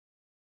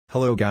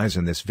Hello guys,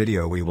 in this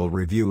video we will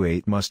review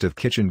 8 must-have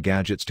kitchen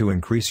gadgets to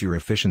increase your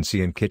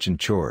efficiency in kitchen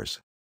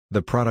chores.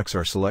 The products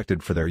are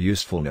selected for their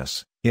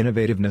usefulness,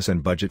 innovativeness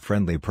and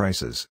budget-friendly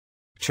prices.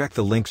 Check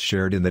the links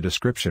shared in the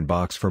description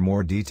box for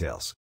more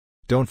details.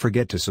 Don't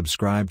forget to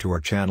subscribe to our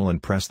channel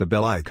and press the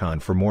bell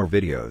icon for more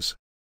videos.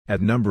 At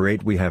number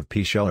 8 we have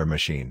pea sheller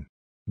machine.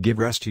 Give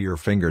rest to your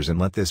fingers and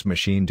let this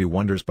machine do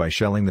wonders by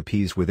shelling the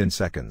peas within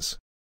seconds.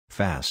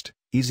 Fast,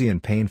 easy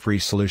and pain-free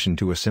solution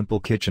to a simple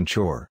kitchen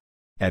chore.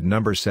 At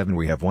number 7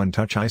 we have One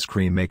Touch Ice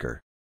Cream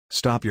Maker.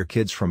 Stop your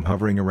kids from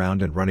hovering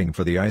around and running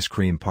for the ice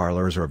cream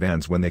parlors or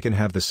vans when they can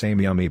have the same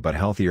yummy but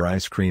healthier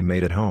ice cream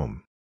made at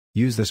home.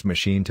 Use this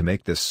machine to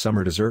make this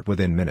summer dessert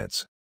within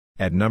minutes.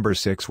 At number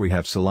 6 we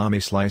have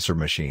Salami Slicer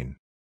Machine.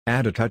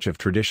 Add a touch of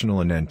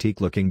traditional and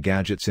antique-looking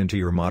gadgets into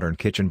your modern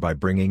kitchen by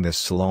bringing this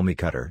salami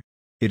cutter.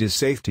 It is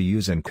safe to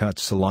use and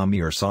cuts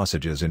salami or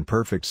sausages in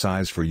perfect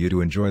size for you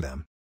to enjoy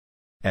them.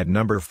 At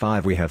number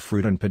 5 we have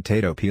Fruit and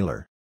Potato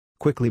Peeler.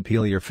 Quickly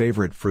peel your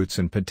favorite fruits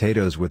and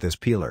potatoes with this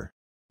peeler.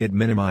 It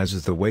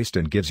minimizes the waste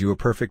and gives you a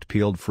perfect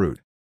peeled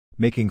fruit.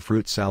 Making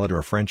fruit salad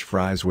or French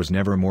fries was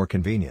never more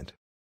convenient.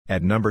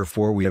 At number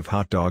 4 we have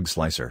Hot Dog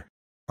Slicer.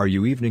 Are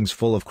you evenings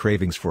full of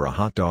cravings for a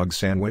hot dog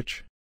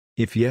sandwich?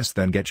 If yes,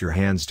 then get your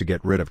hands to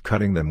get rid of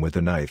cutting them with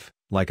a knife,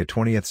 like a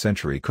 20th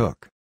century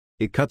cook.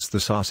 It cuts the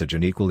sausage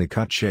in equally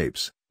cut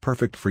shapes,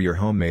 perfect for your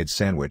homemade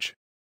sandwich.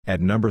 At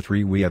number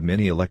 3 we have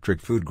Mini Electric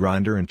Food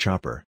Grinder and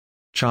Chopper.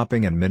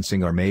 Chopping and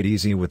mincing are made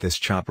easy with this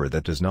chopper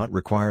that does not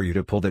require you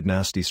to pull that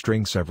nasty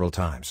string several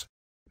times.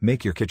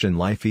 Make your kitchen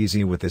life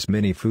easy with this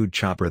mini food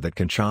chopper that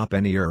can chop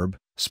any herb,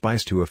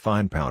 spice to a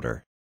fine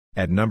powder.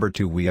 At number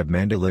 2 we have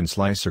Mandolin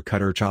Slicer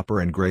Cutter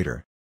Chopper and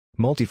Grater.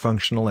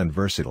 Multifunctional and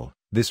versatile,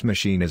 this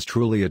machine is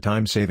truly a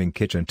time-saving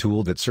kitchen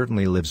tool that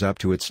certainly lives up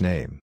to its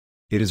name.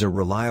 It is a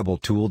reliable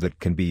tool that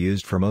can be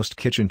used for most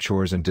kitchen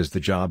chores and does the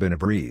job in a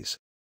breeze.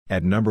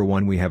 At number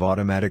 1 we have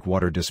Automatic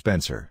Water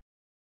Dispenser.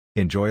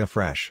 Enjoy a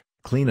fresh,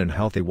 clean and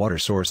healthy water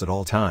source at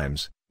all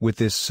times, with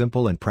this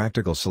simple and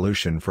practical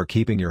solution for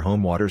keeping your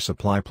home water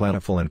supply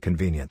plentiful and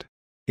convenient.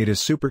 It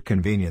is super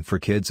convenient for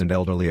kids and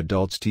elderly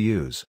adults to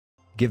use.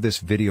 Give this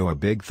video a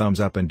big thumbs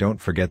up and don't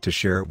forget to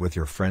share it with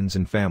your friends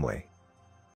and family.